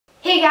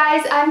Hey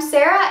guys, I'm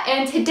Sarah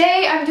and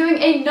today I'm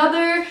doing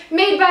another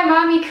Made by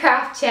Mommy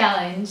craft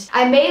challenge.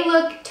 I may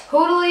look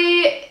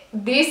totally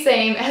the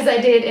same as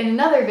I did in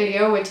another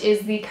video, which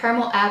is the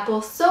caramel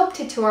apple soap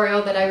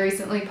tutorial that I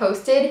recently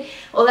posted.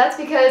 Well, that's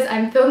because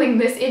I'm filming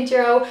this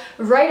intro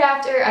right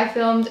after I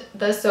filmed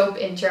the soap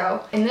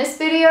intro. In this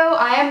video,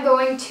 I am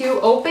going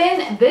to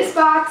open this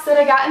box that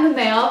I got in the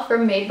mail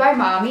from Made by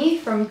Mommy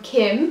from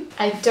Kim.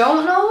 I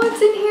don't know what's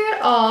in here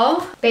at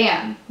all.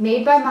 Bam!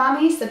 Made by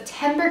Mommy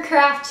September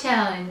Craft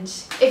Challenge.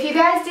 If you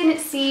guys didn't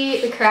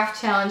see the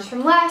craft challenge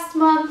from last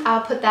month,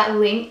 I'll put that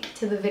link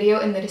to the video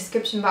in the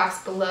description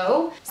box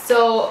below.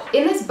 So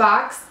in this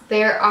box,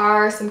 there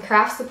are some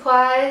craft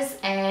supplies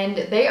and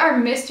they are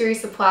mystery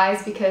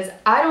supplies because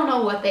I don't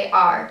know what they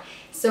are.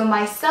 So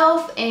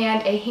myself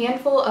and a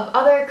handful of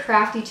other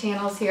crafty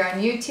channels here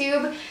on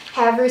YouTube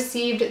have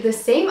received the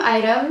same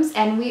items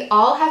and we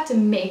all have to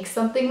make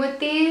something with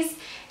these.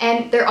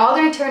 And they're all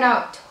going to turn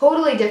out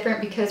totally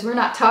different because we're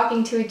not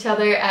talking to each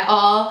other at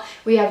all.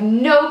 We have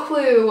no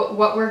clue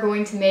what we're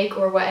going to make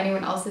or what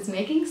anyone else is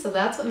making, so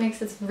that's what makes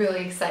this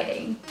really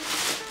exciting.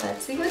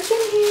 Let's see what's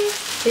in here.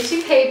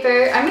 Tissue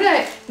paper. I'm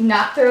going to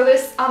not throw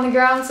this on the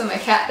ground so my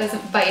cat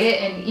doesn't bite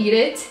it and eat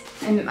it,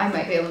 and I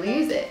might be able to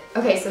use it.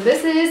 Okay, so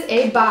this is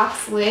a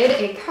box lid,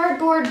 a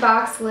cardboard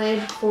box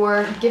lid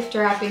for gift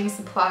wrapping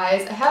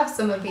supplies. I have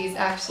some of these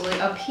actually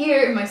up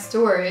here in my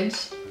storage.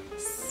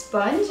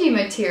 Spongy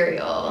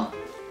material.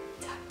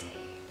 Duct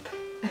tape.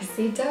 I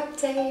see duct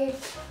tape.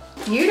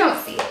 You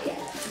don't see it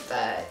yet,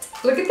 but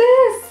look at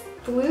this.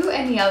 Blue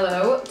and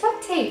yellow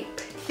duct tape.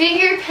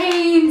 Finger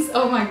paints.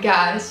 Oh my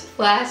gosh.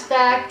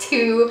 Flashback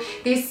to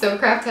the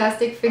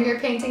SoCraftastic finger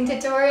painting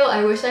tutorial.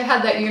 I wish I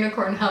had that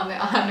unicorn helmet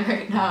on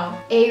right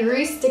now. A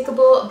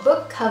restickable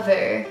book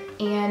cover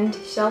and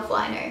shelf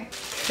liner.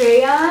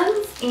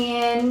 Crayons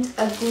and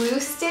a glue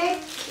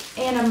stick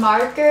and a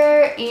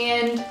marker,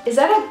 and is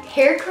that a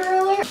hair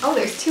curler? Oh,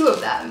 there's two of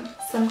them.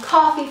 Some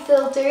coffee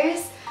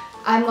filters.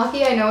 I'm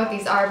lucky I know what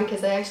these are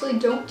because I actually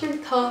don't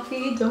drink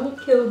coffee. Don't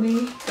kill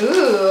me.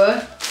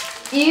 Ooh,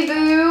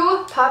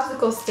 Ebu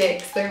popsicle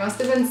sticks. There must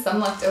have been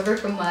some left over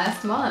from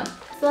last month.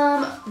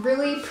 Some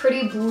really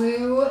pretty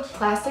blue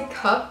plastic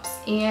cups,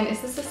 and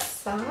is this a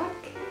sock?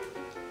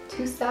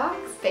 2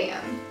 socks?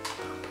 Bam.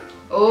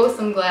 Oh,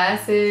 some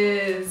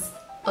glasses.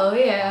 Oh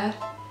yeah.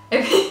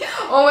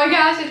 Oh my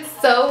gosh,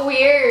 it's so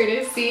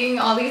weird seeing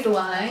all these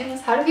lines.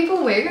 How do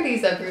people wear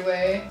these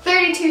everywhere?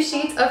 32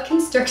 sheets of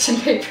construction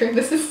paper.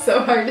 This is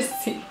so hard to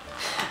see.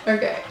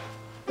 Okay,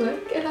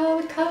 look at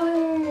all the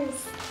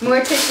colors.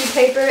 More tissue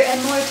paper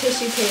and more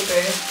tissue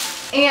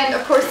paper. And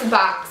of course the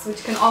box,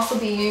 which can also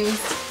be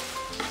used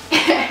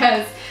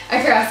as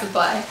a craft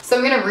supply. So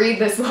I'm gonna read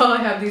this while I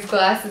have these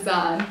glasses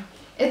on.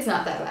 It's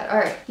not that bad.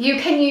 Alright. You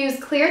can use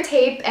clear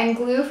tape and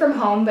glue from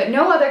home, but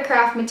no other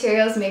craft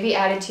materials may be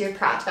added to your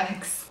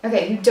projects.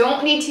 Okay, you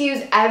don't need to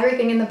use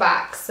everything in the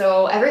box.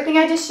 So everything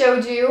I just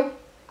showed you,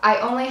 I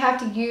only have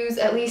to use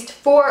at least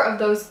 4 of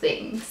those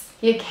things.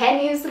 You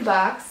can use the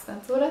box,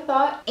 that's what I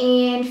thought.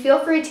 And feel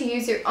free to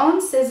use your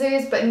own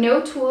scissors, but no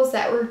tools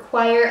that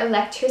require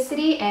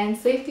electricity and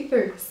safety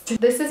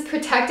first. This is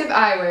protective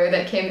eyewear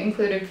that Kim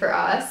included for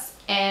us,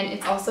 and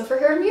it's also for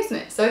her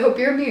amusement. So I hope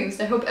you're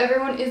amused. I hope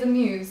everyone is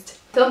amused.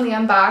 Film the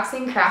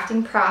unboxing,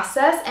 crafting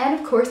process, and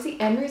of course the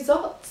end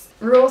results.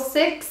 Rule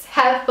 6,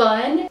 have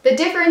fun. The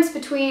difference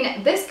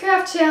between this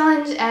craft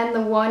challenge and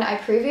the one I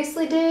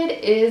previously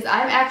did is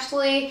I'm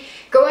actually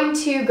going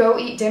to go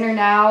eat dinner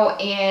now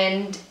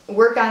and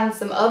work on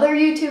some other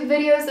YouTube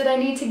videos that I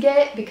need to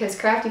get because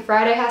Crafty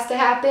Friday has to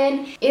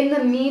happen. In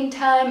the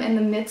meantime, in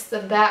the midst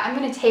of that, I'm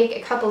going to take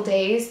a couple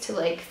days to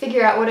like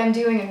figure out what I'm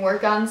doing and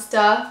work on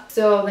stuff.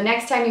 So the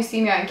next time you see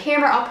me on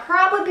camera, I'll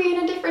probably be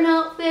in a different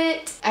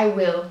outfit. I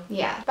will,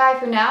 yeah. Bye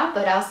for now,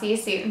 but I'll see you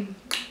soon.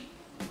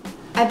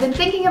 I've been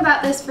thinking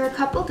about this for a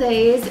couple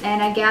days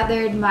and I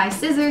gathered my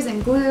scissors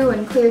and glue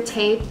and clear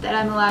tape that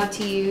I'm allowed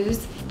to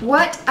use.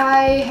 What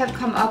I have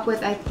come up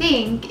with, I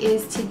think,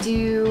 is to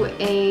do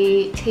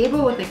a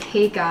table with a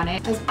cake on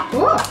it.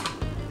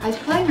 I was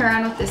playing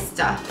around with this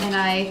stuff and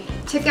I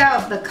took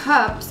out the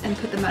cups and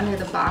put them under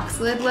the box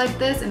lid like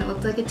this and it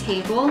looked like a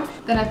table.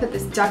 Then I put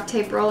this duct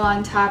tape roll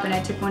on top and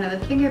I took one of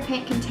the finger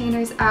paint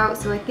containers out.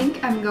 So I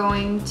think I'm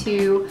going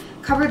to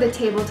cover the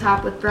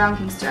tabletop with brown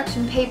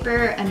construction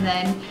paper and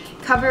then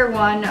cover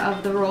one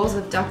of the rolls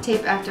with duct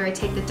tape after I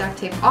take the duct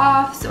tape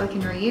off so I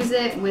can reuse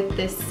it with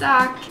this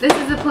sock. This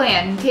is the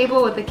plan.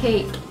 Table with a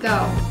cake.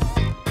 Go.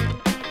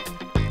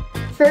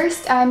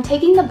 First, I'm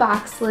taking the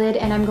box lid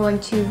and I'm going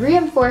to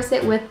reinforce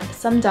it with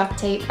some duct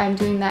tape. I'm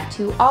doing that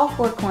to all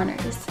 4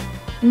 corners.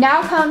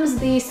 Now comes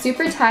the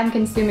super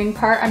time-consuming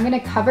part. I'm going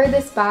to cover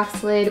this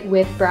box lid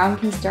with brown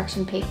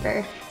construction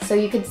paper. So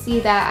you can see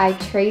that I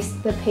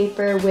traced the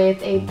paper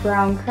with a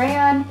brown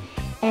crayon,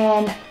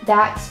 and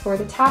that's for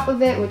the top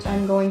of it, which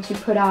I'm going to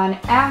put on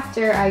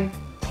after I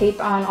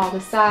tape on all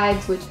the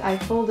sides, which I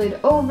folded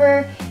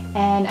over,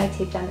 and I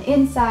taped on the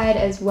inside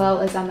as well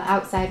as on the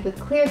outside with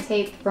clear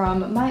tape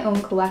from my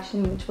own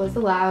collection, which was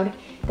allowed.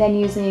 Then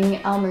using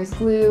Elmer's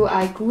glue,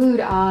 I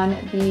glued on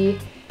the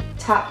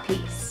top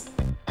piece.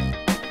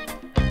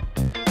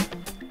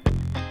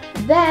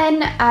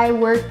 Then I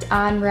worked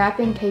on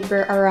wrapping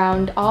paper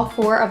around all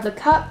 4 of the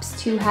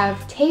cups to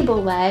have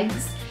table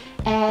legs.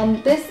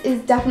 And this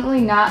is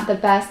definitely not the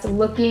best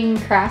looking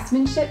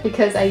craftsmanship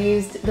because I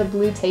used the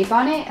blue tape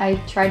on it. I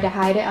tried to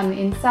hide it on the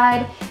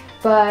inside,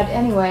 but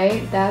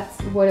anyway,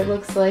 that's what it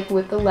looks like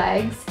with the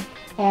legs.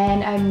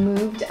 And I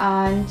moved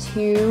on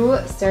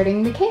to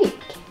starting the cake.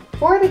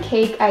 For the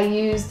cake, I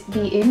used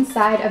the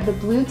inside of the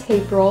blue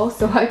tape roll,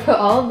 so I put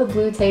all of the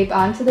blue tape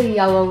onto the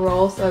yellow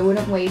roll so I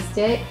wouldn't waste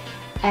it.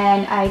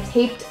 And I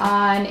taped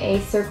on a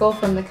circle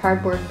from the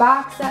cardboard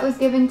box that was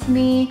given to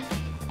me.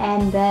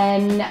 And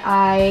then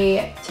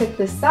I took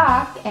the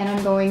sock and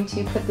I'm going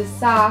to put the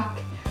sock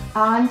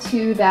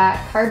onto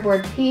that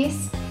cardboard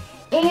piece,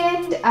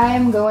 and I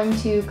am going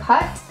to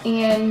cut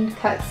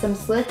some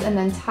slits and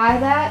then tie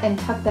that and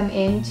tuck them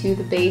into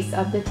the base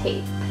of the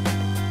tape.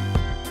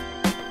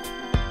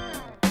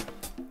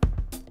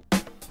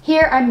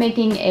 Here I'm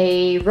making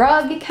a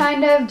rug,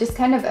 just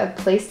kind of a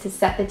place to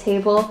set the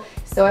table.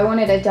 So I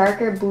wanted a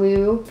darker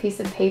blue piece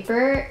of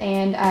paper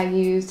and I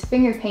used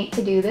finger paint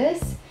to do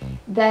this.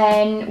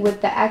 Then with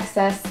the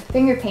excess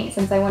finger paint,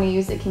 since I want to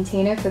use a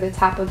container for the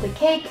top of the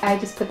cake, I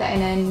just put that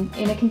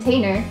in a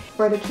container.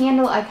 For the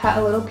candle, I cut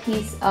a little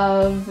piece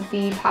of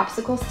the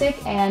popsicle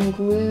stick and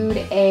glued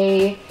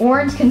a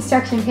orange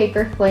construction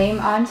paper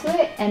flame onto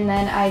it, and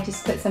then I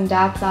just put some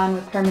dots on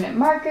with permanent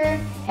marker.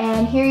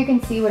 And here you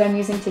can see what I'm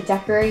using to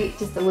decorate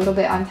just a little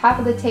bit on top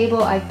of the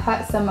table. I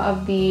cut some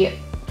of the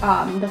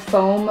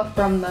foam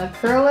from the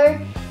curler,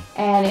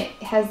 and it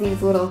has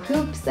these little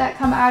hoops that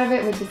come out of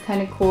it, which is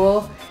kind of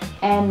cool.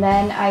 And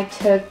then I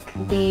took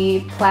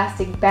the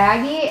plastic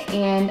baggie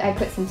and I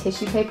put some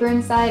tissue paper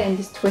inside and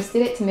just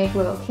twisted it to make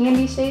little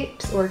candy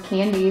shapes or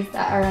candies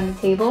that are on the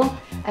table.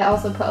 I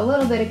also put a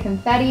little bit of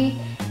confetti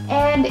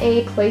and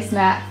a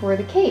placemat for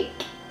the cake.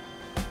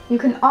 You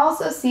can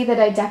also see that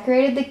I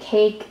decorated the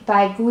cake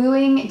by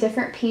gluing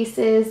different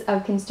pieces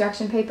of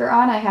construction paper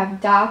on. I have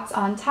dots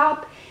on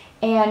top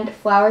and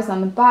flowers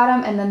on the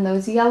bottom, and then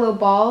those yellow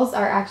balls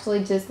are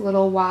actually just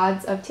little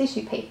wads of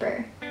tissue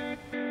paper.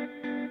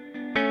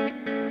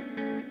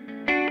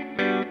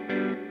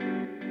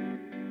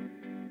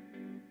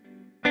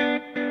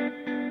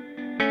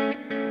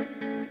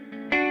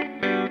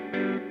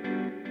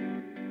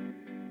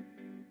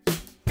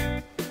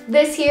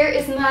 This here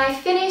is my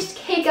finished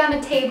cake on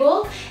a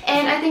table,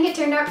 and I think it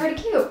turned out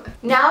pretty cute.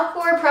 Now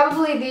for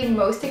probably the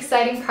most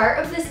exciting part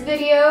of this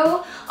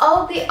video,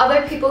 all of the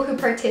other people who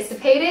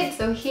participated.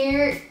 So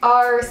here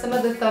are some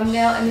of the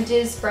thumbnail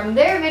images from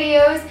their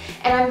videos,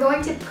 and I'm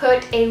going to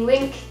put a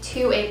link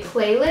to a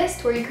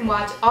playlist where you can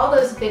watch all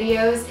those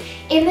videos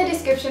in the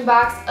description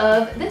box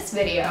of this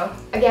video.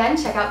 Again,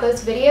 check out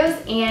those videos,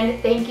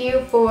 and thank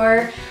you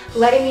for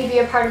letting me be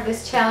a part of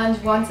this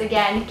challenge once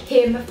again.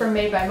 Kim from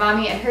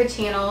MadeByMommy and her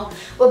channel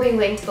will be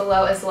linked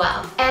below as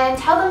well. And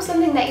tell them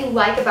something that you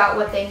like about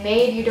what they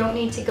made. You don't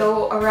need to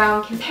go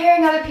around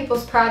comparing other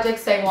people's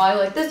projects saying, well, I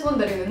like this one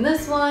better than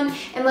this one,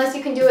 unless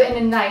you can do it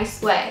in a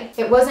nice way.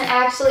 It wasn't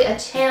actually a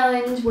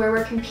challenge where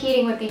we're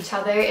competing with each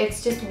other.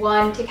 It's just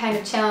one to kind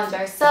of challenge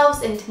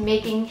ourselves into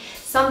making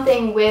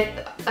something with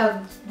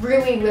a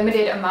really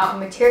limited amount of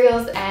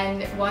materials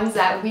and ones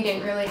that we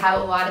didn't really have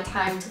a lot of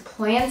time to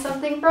plan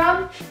something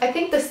from. I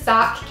think the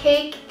sock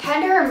cake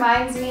kind of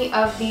reminds me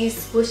of these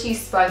squishy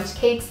sponge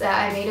cakes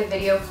that I made a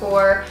video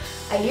for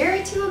a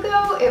year or two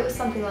ago. It was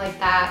something like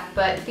that,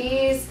 but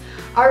these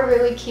are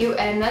really cute,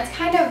 and that's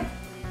kind of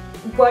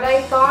what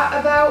I thought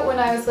about when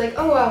I was like,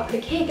 oh, I'll put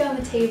a cake on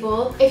the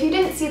table. If you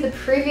didn't see the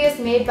previous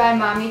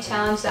MadeByMommy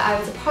challenge that I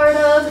was a part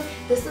of,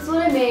 this is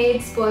what I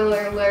made,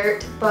 spoiler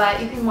alert,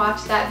 but you can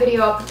watch that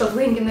video. I'll put the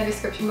link in the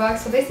description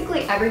box. So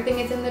basically everything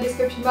is in the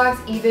description box,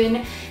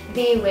 even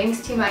the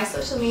links to my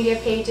social media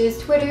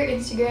pages, Twitter,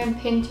 Instagram,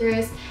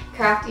 Pinterest,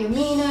 Crafty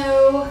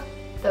Amino,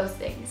 those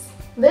things.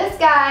 This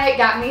guy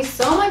got me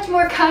so much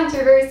more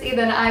controversy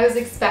than I was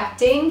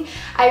expecting.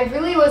 I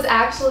really was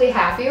actually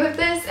happy with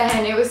this,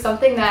 and it was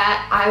something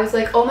that I was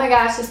like, oh my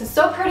gosh, this is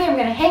so pretty, I'm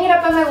gonna hang it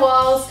up on my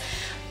walls.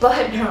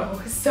 But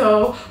no,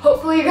 so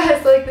hopefully you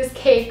guys like this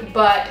cake,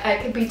 but I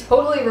could be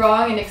totally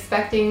wrong and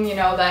expecting, you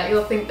know, that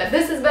you'll think that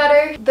this is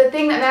better. The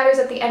thing that matters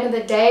at the end of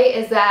the day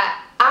is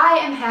that I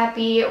am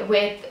happy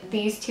with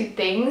these two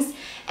things,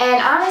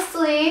 and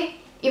honestly,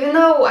 even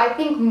though I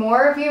think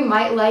more of you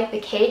might like the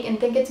cake and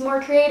think it's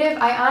more creative,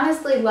 I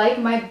honestly like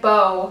my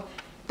bow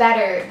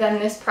better than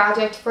this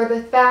project for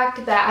the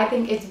fact that I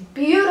think it's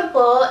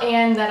beautiful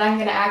and that I'm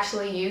gonna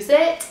actually use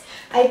it.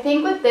 I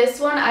think with this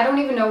one, I don't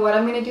even know what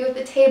I'm gonna do with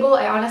the table.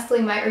 I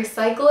honestly might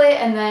recycle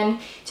it and then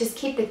just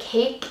keep the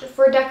cake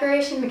for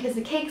decoration because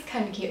the cake's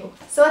kind of cute.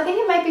 So I think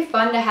it might be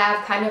fun to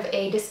have kind of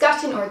a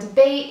discussion or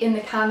debate in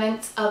the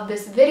comments of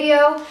this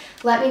video.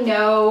 Let me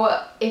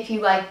know if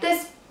you like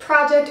this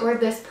project or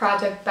this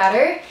project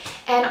better,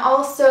 and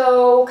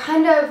also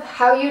kind of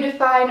how you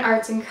define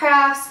arts and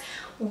crafts,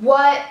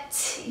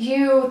 what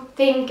you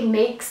think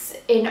makes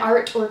an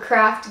art or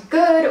craft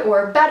good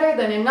or better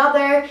than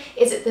another.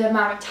 Is it the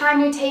amount of time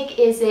you take?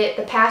 Is it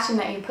the passion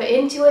that you put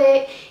into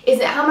it?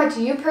 Is it how much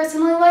you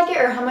personally like it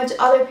or how much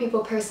other people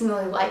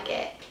personally like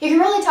it? You can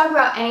really talk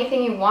about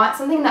anything you want.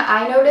 Something that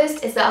I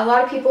noticed is that a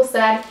lot of people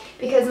said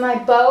because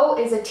my bow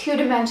is a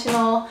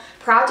two-dimensional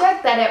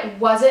project that it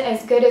wasn't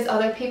as good as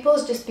other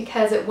people's just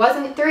because it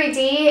wasn't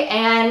 3D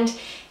and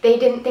they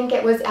didn't think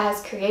it was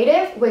as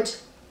creative, which,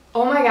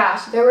 oh my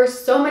gosh, there were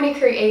so many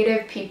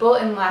creative people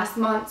in last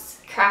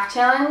month's craft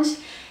challenge,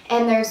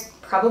 and there's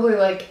probably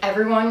like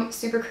everyone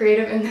super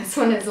creative in this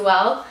one as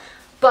well.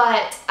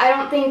 But I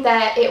don't think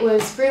that it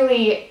was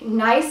really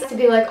nice to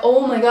be like,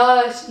 oh my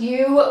gosh,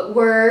 you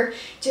were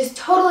just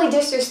totally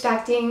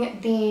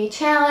disrespecting the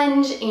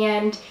challenge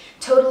and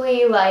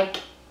totally like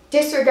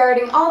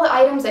disregarding all the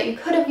items that you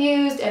could have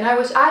used, and I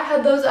wish I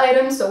had those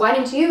items, so why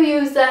didn't you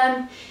use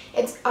them?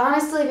 It's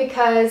honestly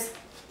because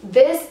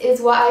this is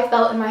what I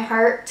felt in my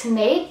heart to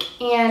make,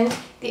 and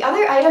the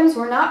other items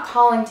were not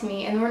calling to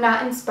me and were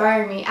not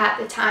inspiring me at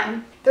the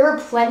time. There were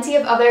plenty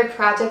of other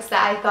projects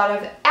that I thought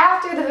of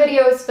after the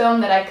video was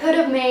filmed that I could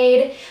have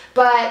made,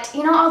 but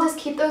you know, I'll just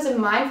keep those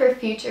in mind for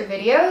future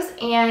videos.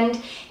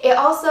 And it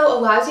also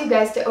allows you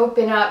guys to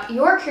open up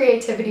your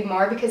creativity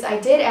more, because I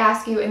did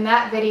ask you in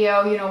that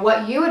video, you know,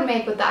 what you would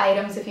make with the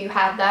items if you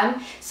had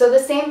them. So the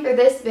same for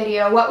this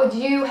video, what would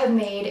you have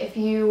made if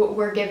you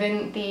were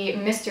given the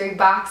mystery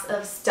box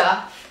of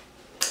stuff?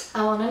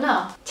 I want to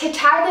know. To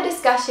tie the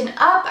discussion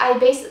up, I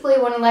basically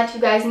want to let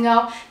you guys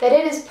know that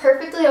it is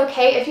perfectly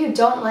okay if you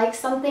don't like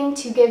something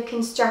to give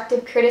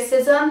constructive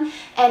criticism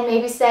and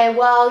maybe say,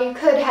 well, you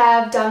could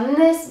have done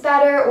this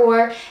better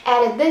or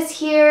added this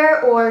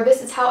here, or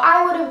this is how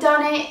I would have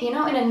done it, you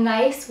know, in a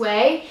nice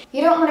way.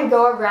 You don't want to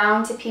go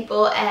around to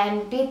people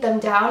and beat them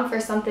down for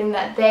something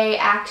that they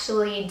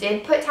actually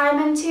did put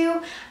time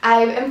into.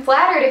 I am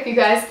flattered if you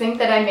guys think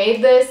that I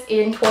made this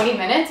in 20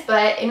 minutes,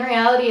 but in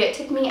reality it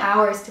took me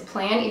hours to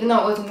plan. Even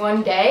though it was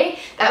one day,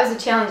 that was a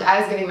challenge I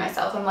was giving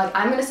myself. I'm like,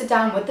 I'm gonna sit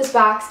down with this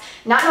box,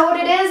 not know what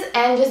it is,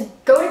 and just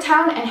go to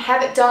town and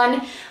have it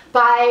done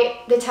by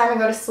the time I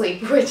go to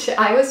sleep, which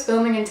I was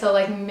filming until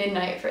like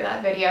midnight for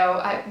that video.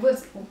 I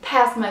was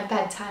past my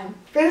bedtime.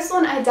 For this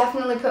one, I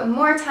definitely put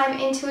more time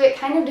into it,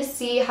 kind of to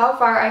see how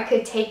far I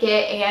could take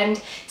it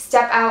and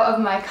step out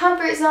of my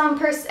comfort zone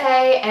per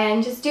se,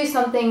 and just do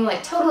something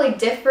like totally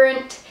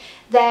different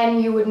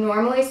than you would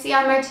normally see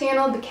on my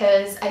channel,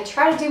 because I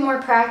try to do more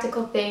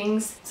practical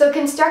things. So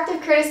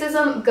constructive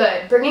criticism,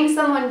 good. Bringing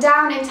someone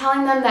down and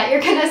telling them that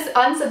you're gonna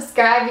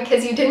unsubscribe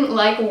because you didn't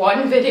like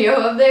one video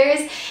of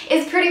theirs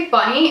is pretty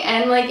funny,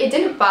 and like it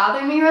didn't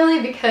bother me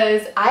really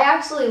because I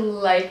actually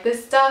like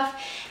this stuff,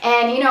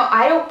 and you know,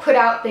 I don't put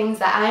out things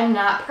that I'm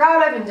not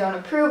proud of and don't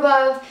approve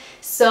of.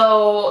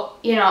 So,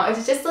 you know,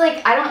 it's just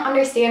like, I don't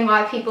understand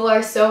why people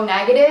are so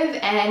negative.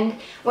 And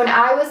when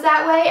I was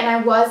that way, and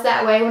I was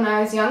that way when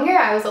I was younger,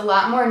 I was a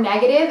lot more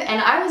negative,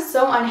 and I was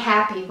so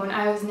unhappy when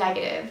I was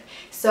negative.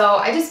 So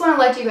I just want to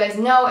let you guys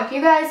know, if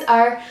you guys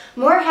are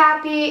more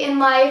happy in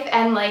life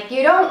and like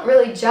you don't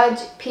really judge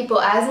people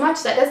as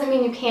much, that doesn't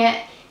mean you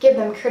can't give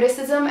them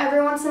criticism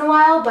every once in a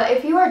while, but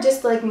if you are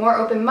just like more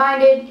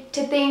open-minded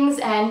to things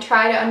and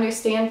try to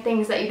understand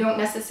things that you don't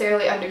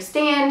necessarily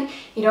understand,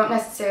 you don't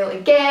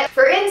necessarily get.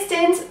 For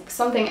instance,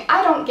 something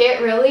I don't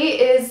get really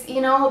is,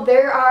 you know,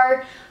 there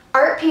are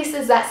art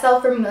pieces that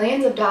sell for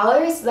millions of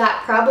dollars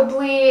that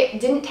probably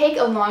didn't take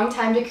a long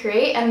time to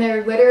create, and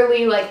they're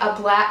literally like a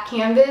black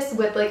canvas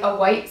with like a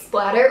white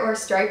splatter or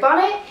stripe on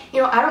it.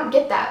 You know, I don't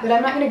get that, but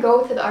I'm not going to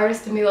go to the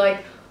artist and be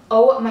like,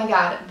 oh my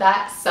god,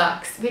 that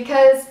sucks,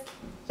 because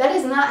that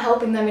is not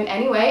helping them in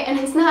any way, and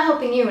it's not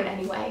helping you in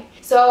any way.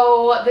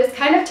 So this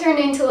kind of turned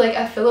into like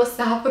a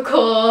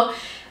philosophical,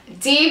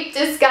 deep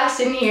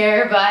discussion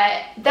here,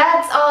 but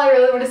that's all I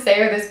really want to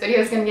say, or this video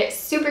is going to get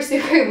super,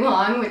 super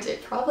long, which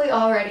it probably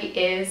already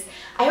is.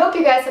 I hope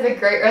you guys have a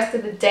great rest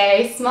of the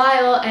day.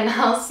 Smile, and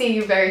I'll see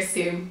you very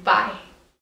soon. Bye.